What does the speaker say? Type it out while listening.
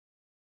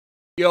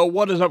Yo,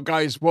 what is up,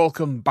 guys?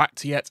 Welcome back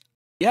to yet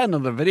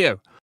another video.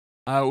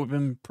 We've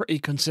been pretty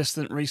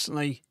consistent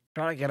recently,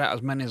 trying to get out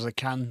as many as I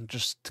can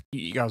just to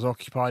keep you guys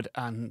occupied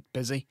and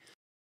busy.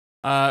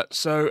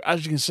 So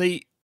as you can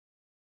see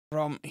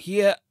from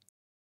here,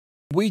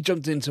 we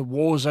jumped into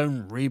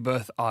Warzone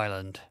Rebirth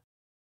Island,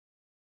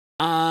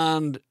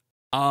 and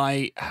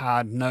I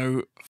had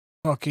no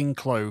fucking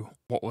clue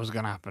what was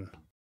going to happen.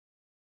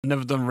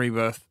 Never done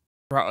Rebirth.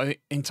 Throughout the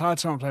entire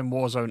time I'm playing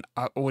Warzone,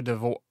 I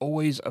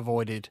always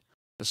avoided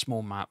the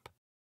small map.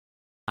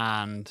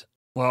 And,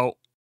 well,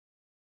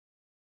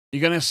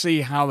 you're going to see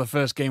how the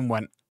first game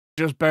went.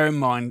 Just bear in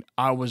mind,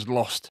 I was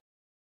lost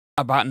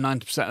about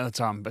 90% of the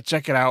time. But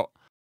check it out.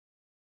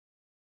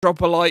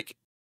 Drop a like,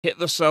 hit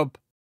the sub,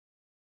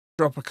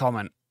 drop a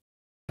comment.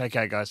 Take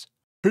care, guys.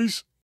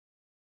 Peace.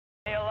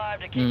 Stay alive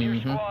to keep your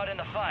squad in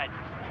the fight.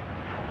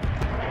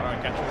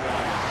 Alright, catch you.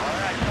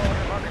 Alright,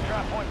 soldier, mark a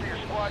drop point for your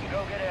squad and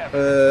go get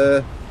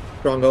after.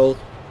 Stronghold.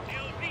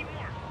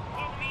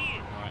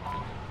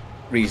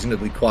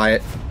 Reasonably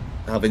quiet.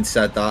 Having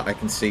said that, I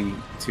can see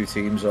two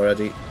teams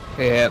already.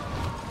 Yeah.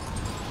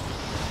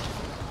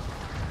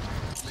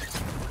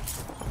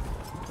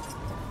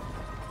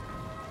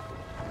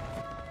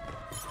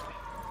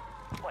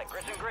 Like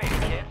grits and gravy,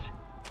 kids.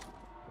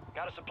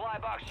 Got a supply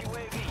box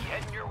UAV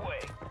heading your way.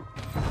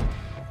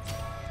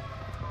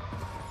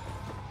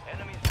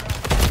 Enemies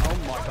dropping. Oh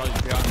my god,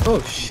 he's behind.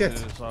 Oh shit.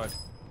 To the side.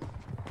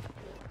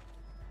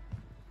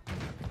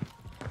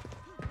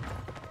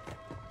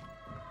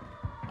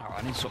 Oh,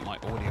 I need something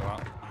like audio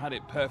out. I had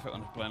it perfect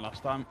when I was playing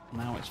last time.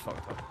 Now it's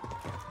fucked up.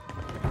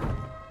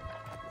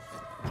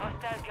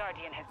 Hostile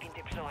Guardian has been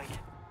deployed.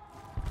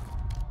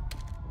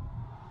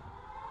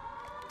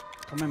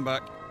 Coming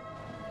back.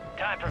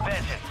 Time for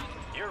vengeance.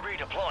 You're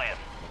redeploying.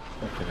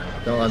 Fucking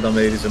hell. Don't land on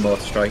me, there's a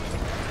mortar strike.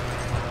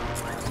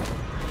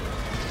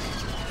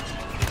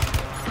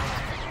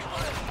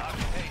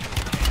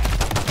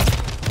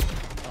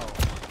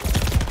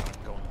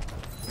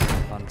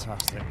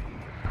 Fantastic.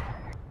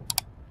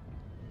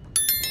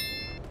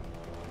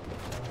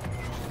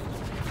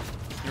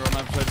 You're on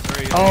episode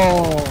 3.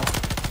 Oh.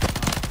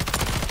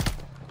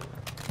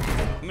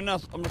 I mean, I'm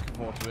looking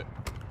forward to it.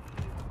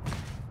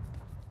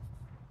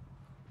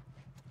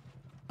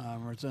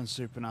 Return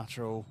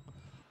Supernatural.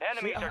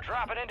 Enemies are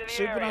dropping into the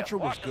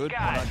Supernatural area. was Watch good, the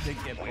but I skies. did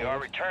get We are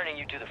bored. returning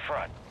you to the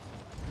front.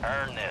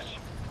 Earn this.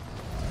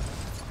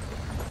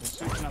 The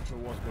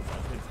Supernatural was good, but I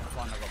did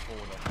find I got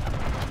bored of.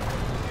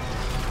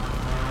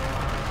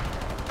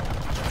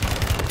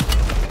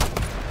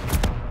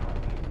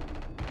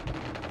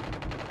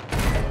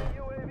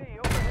 UAV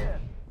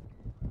overhead.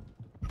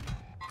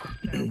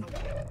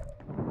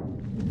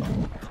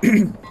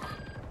 Be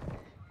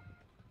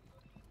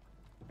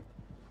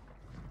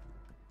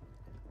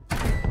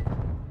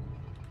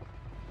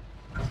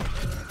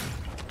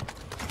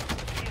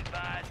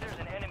advised, there's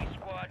an enemy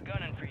squad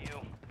gunning for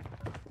you.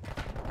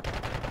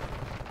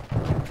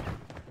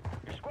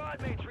 Your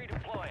squad mates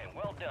redeploying.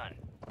 Well done.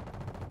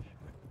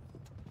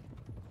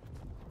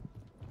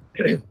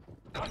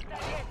 Hostile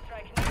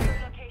airstrike near your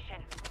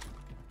location.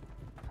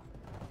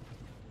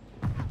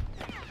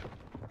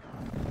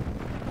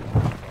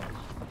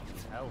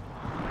 Hell.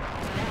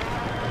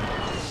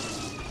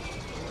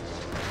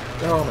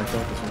 Oh my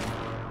god, this one.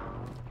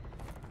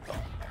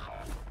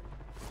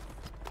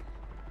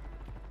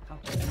 How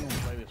can anyone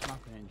play this map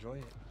and enjoy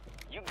it?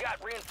 You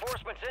got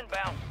reinforcements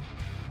inbound.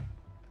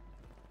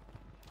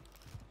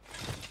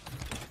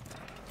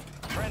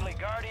 Friendly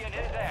Guardian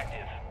is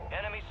active.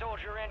 Enemy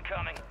soldier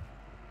incoming.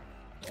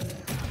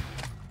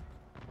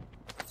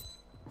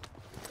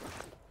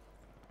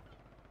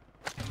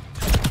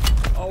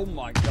 Oh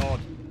my god.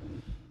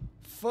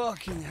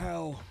 Fucking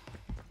hell.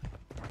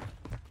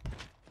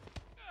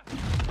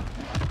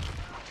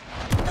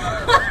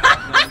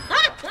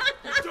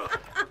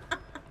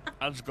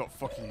 I just got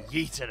fucking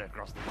yeeted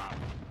across the map.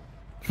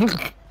 Oh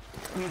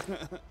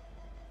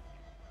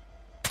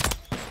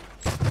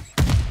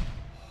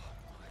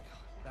my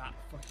god. That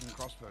fucking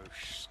crossbow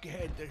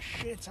scared the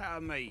shit out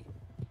of me.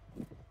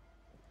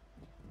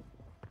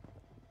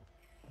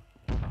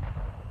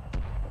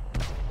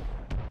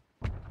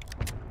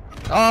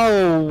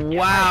 Oh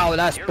wow,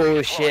 that's You're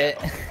bullshit.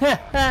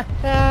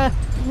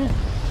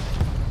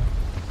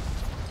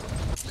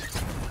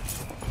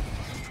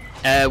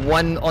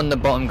 One on the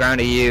bottom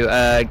ground of you,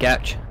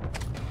 Gatch.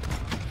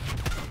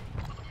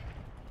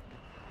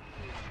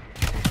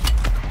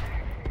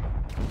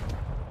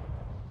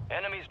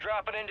 Enemies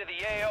dropping into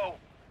the AO.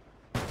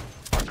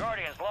 Our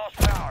Guardians lost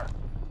power.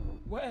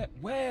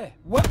 Where?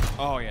 What?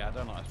 Oh yeah, I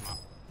don't like this map.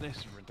 This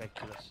is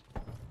ridiculous.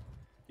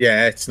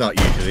 Yeah, it's not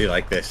usually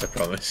like this, I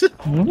promise.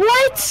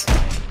 What?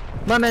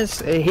 My man's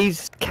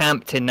he's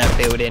camped in that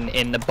building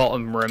in the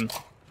bottom room.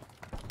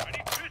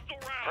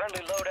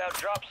 Friendly loadout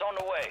drops on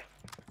the way.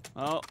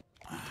 Oh,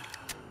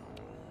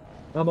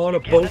 I'm on a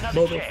Give boat,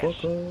 another chance.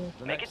 motherfucker.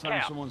 the Make next it time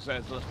count. someone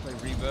says let's play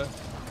Rebirth,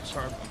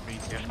 sorry about Your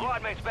BTM.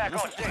 squad mates back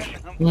on station.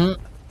 Mm.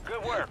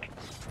 Good work.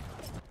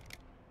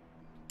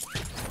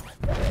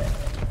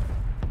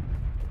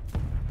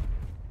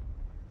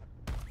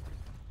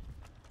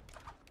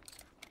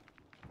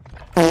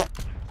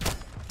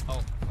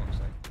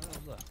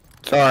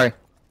 Sorry.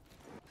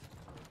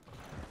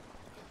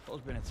 I was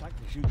being attacked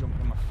as you jumped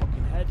on my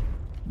fucking head.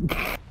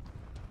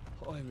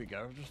 Oh, here we go.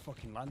 I've just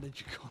fucking landed,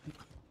 you cunt.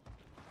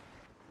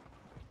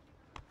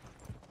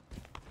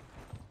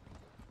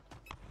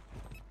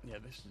 Yeah,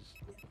 this is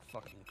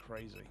fucking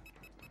crazy.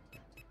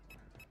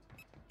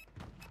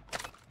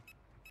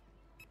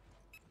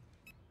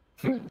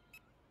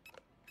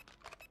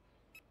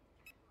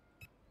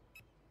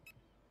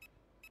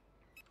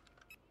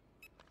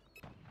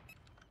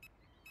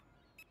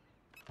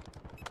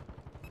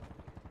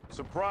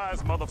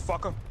 Surprise,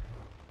 motherfucker.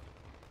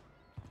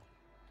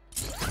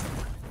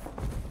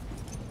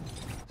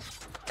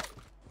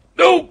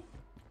 No!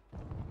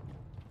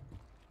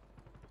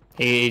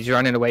 He's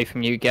running away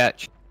from you,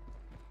 Gatch.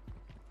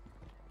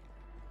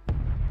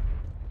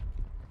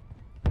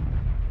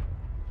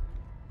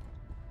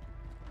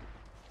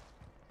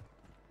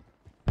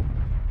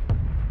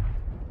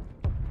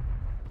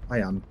 I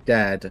am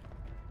dead.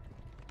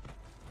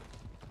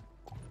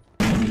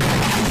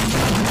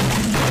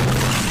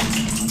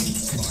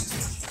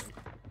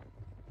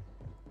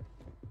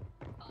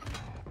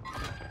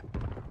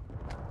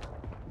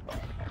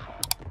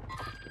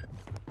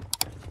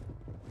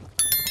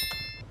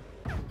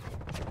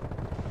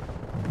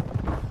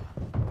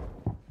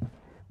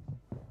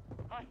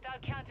 Hostile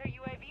counter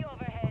UAV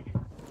overhead.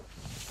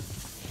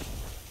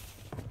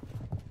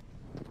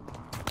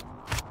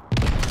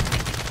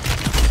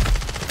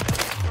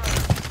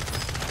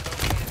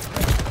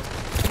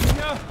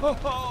 No!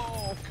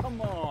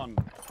 Come on!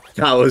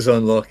 That was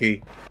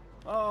unlucky.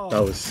 Oh.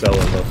 That was so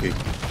unlucky.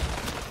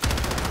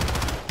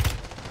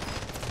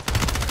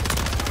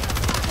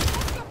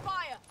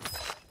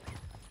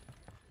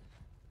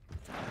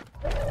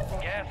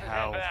 Gas is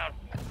Hell. inbound.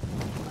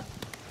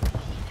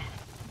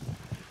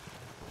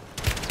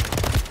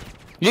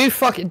 You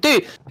fucking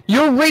dude,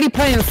 you're really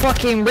playing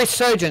fucking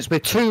Resurgence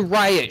with 2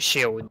 riot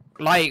shield.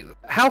 Like,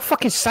 how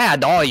fucking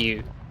sad are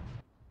you?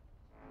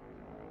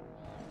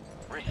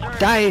 Resurgence,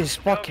 That is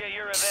go fucking get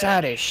your revenge.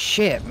 sad as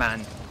shit,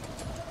 man.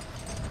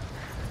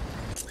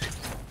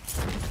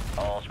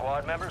 All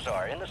squad members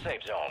are in the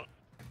safe zone.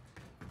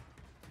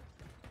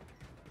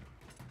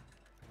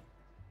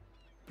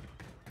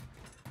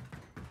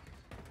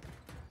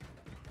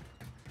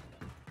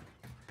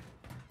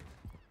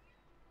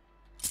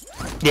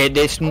 Yeah,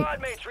 this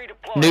Squad mates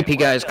redeploying. Noopy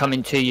guy is Well done.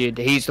 coming to you.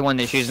 He's the one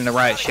that's using the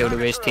riot shield of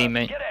his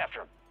teammate. Get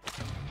after him.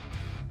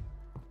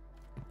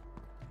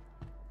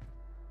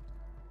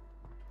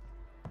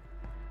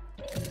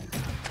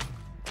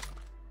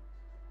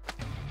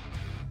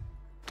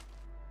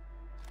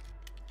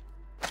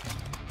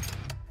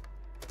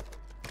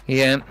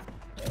 Yeah.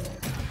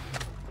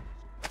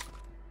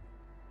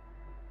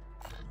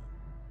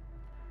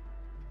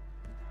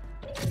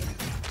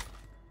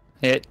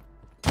 Hit.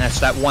 That's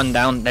that one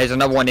down. There's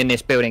another one in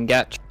this building,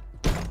 Gatch.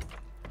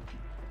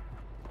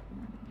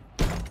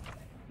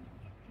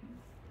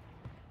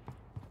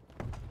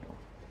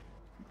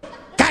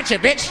 Gotcha,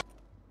 bitch!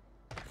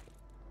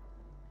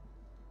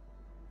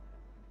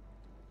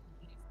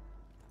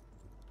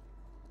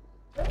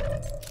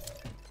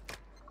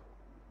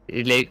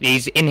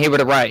 He's in here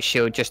with a riot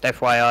shield, just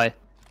FYI.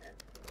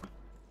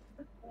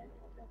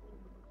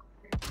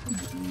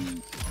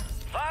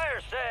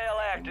 Fire sale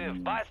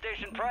active. Buy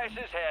station prices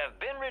have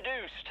been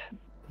reduced.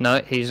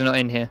 No, he's not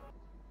in here.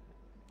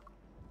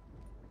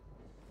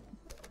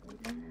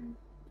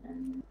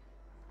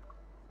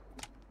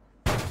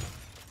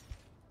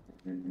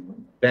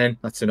 Ben,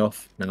 that's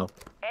enough now.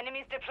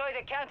 Enemies deployed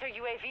a counter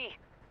UAV.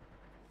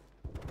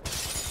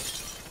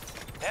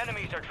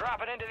 Enemies are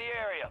dropping into the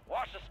area.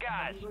 Watch the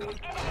skies. Enemy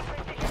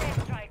precision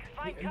airstrike.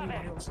 Find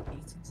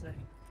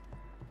cover.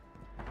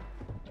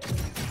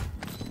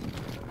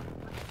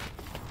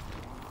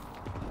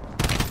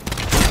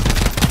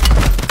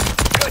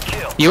 Good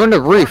kill. You're on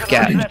the roof, Mark the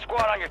Gatch. that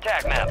squad on your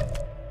tac map.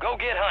 Go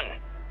get hunting.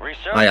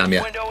 Resurgence I am,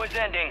 yeah. window is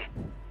ending.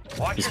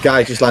 Watch This your guy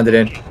six. just landed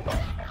in.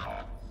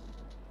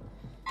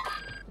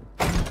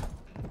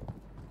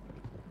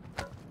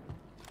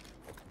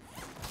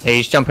 Yeah,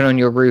 he's jumping on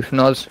your roof,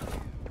 Noz.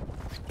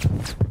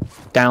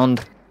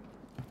 Downed.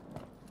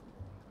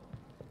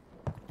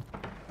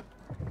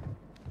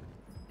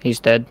 He's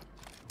dead.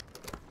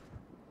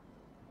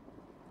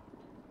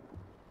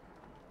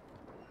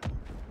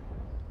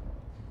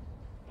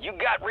 You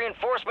got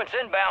reinforcements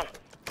inbound.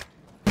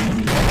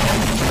 You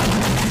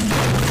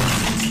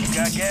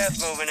got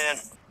gas moving in.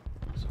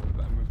 So we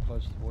better move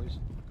close to the boys.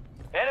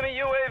 Enemy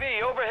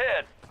UAV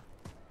overhead.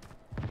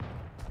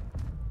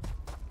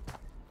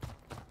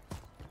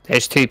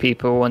 There's 2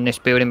 people on this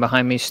building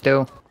behind me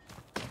still.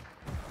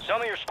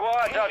 Some of your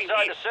squads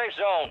outside the safe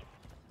zone.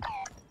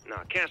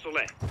 Nah, cancel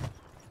that.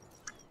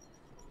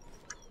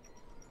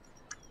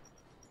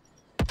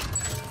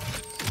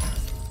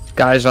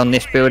 Guys on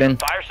this building.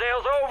 Fire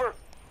sale's over.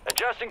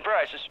 Adjusting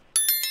prices.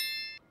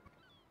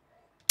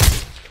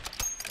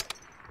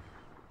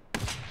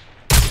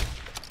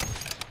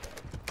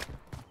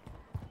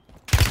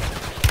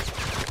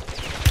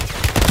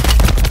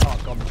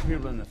 Oh god, there's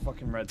people in the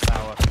fucking red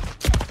tower.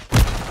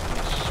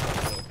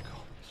 Oh,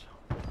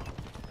 god.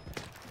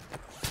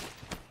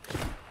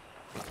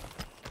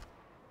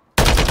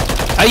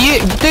 Are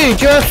you,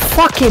 dude? You're a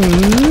fucking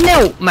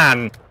melt,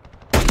 man.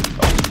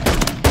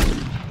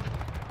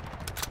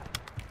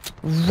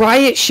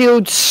 Riot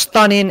Shield,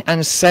 Stunning,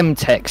 and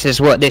Semtex is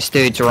what this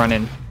dude's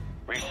running.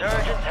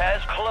 Resurgence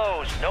has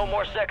closed. No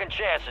more second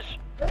chances.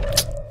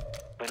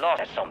 We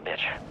lost some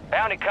bitch.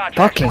 Bounty contract.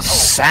 Fucking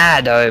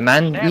sad, though,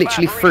 man.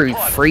 Literally threw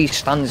 3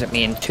 stuns at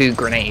me and 2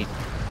 grenades.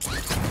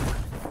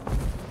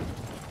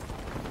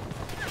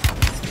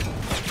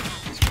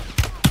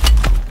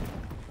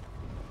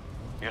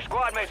 Your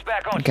squad mate's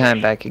back on.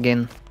 Going back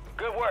again.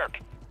 Good work.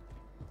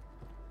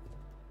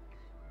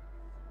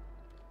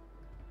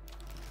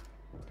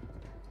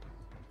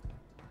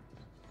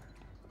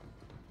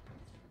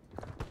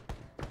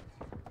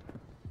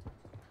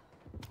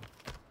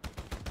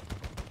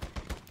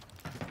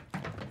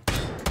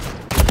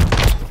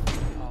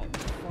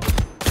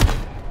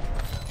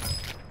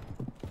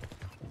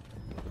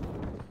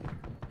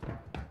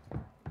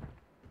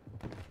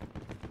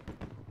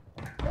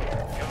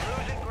 You're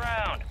losing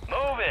ground.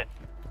 Move it.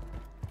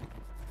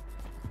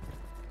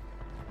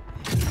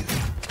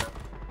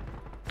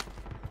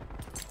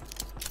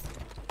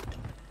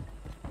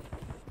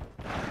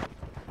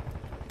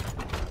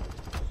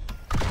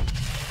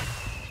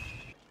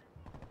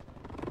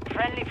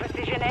 Friendly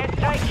precision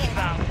airstrike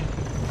inbound.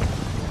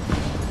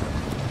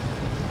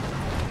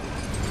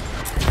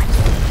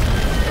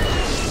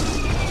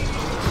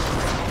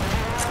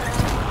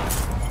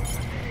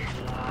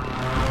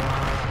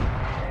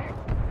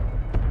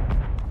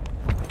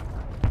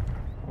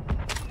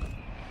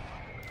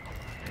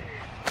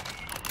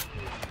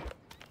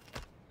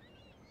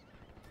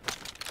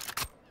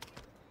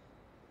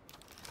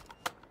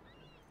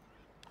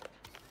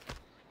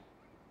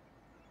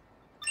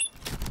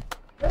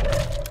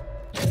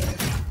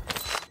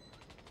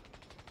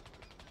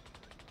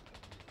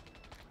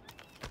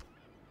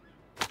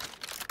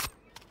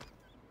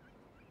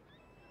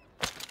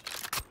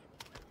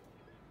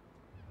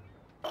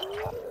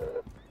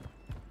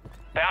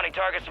 Bounty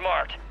targets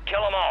marked.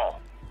 Kill them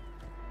all.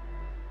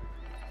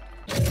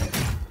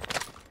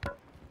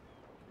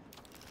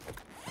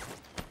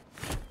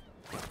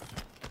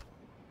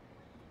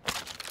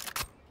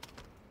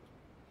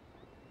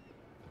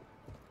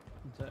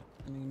 Is that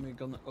any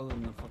gun other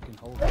than the fucking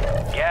hole?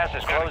 Gas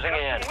is closing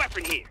in.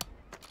 Weapon here.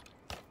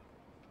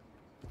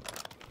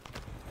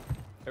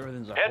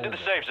 Everything's a Head to hole.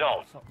 the safe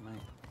zone. Fuck me.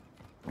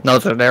 No,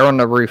 so they're on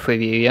the roof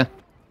with you, yeah?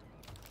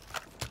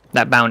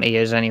 That bounty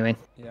is, anyway.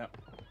 Yeah.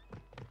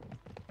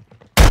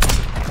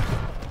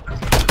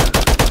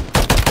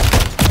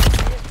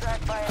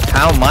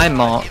 How my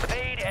mark?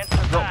 Evade and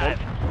survive.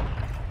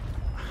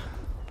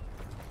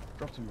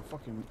 Dropped him a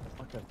fucking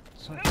like a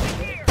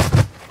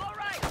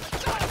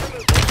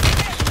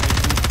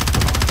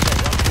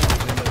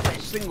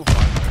single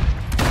fire.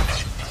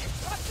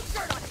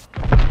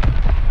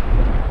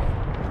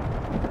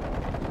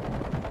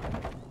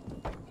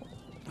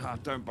 Ah,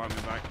 don't bite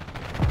me back.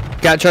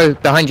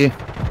 Gacho, behind you.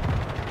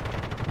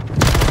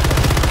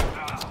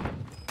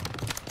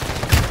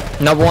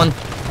 Another one.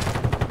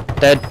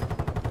 Dead.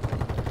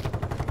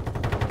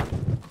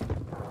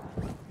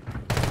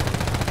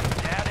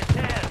 Down to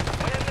 10.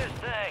 Win this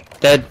thing.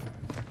 Dead.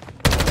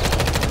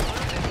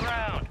 Losing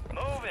ground.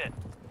 Move it.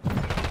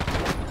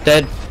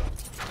 Dead.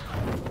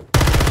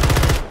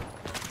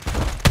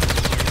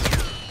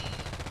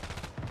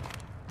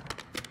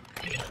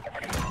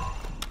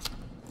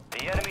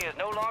 The enemy is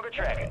no longer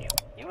tracking you.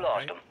 You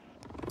lost them.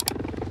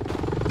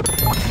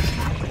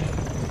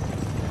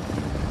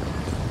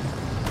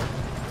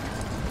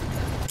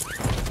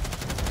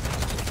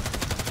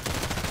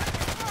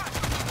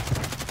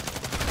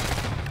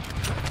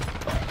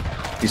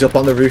 He's up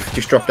on the roof,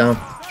 just dropped down.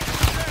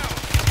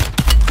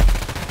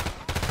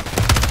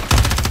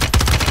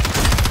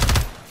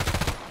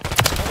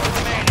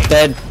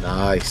 Dead.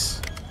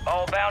 Nice.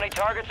 All bounty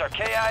targets are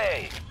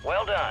KIA.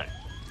 Well done.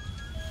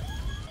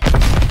 Now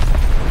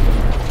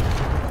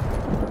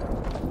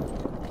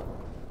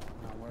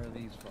where are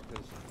these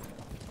fuckers?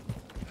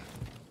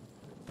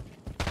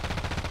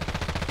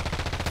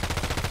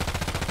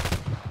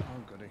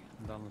 Oh goody,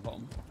 I'm down the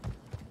bottom.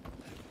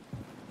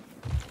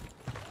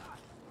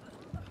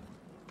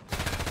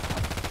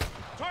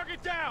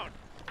 Target down.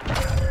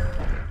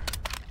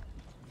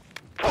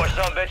 Poor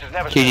son bitches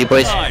never. GG,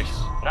 boys.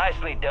 Nice.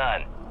 Nicely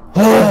done.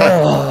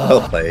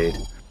 Well played.